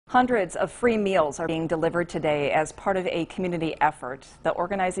Hundreds of free meals are being delivered today as part of a community effort. The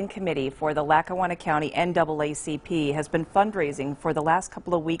organizing committee for the Lackawanna County NAACP has been fundraising for the last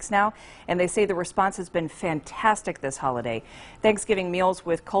couple of weeks now, and they say the response has been fantastic this holiday. Thanksgiving meals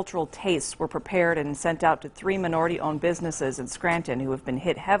with cultural tastes were prepared and sent out to 3 minority-owned businesses in Scranton who have been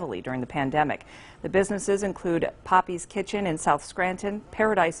hit heavily during the pandemic. The businesses include Poppy's Kitchen in South Scranton,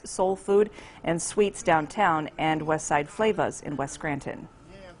 Paradise Soul Food and Sweets downtown, and Westside Flavas in West Scranton.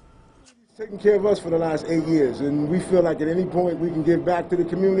 Taking care of us for the last 8 years, and we feel like at any point we can give back to the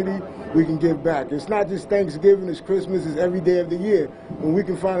community, we can give back. It's not just Thanksgiving, it's Christmas, it's every day of the year. When we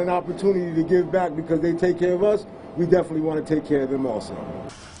can find an opportunity to give back because they take care of us, we definitely want to take care of them also.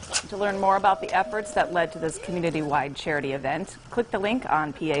 To learn more about the efforts that led to this community-wide charity event, click the link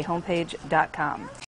on PAHomepage.com.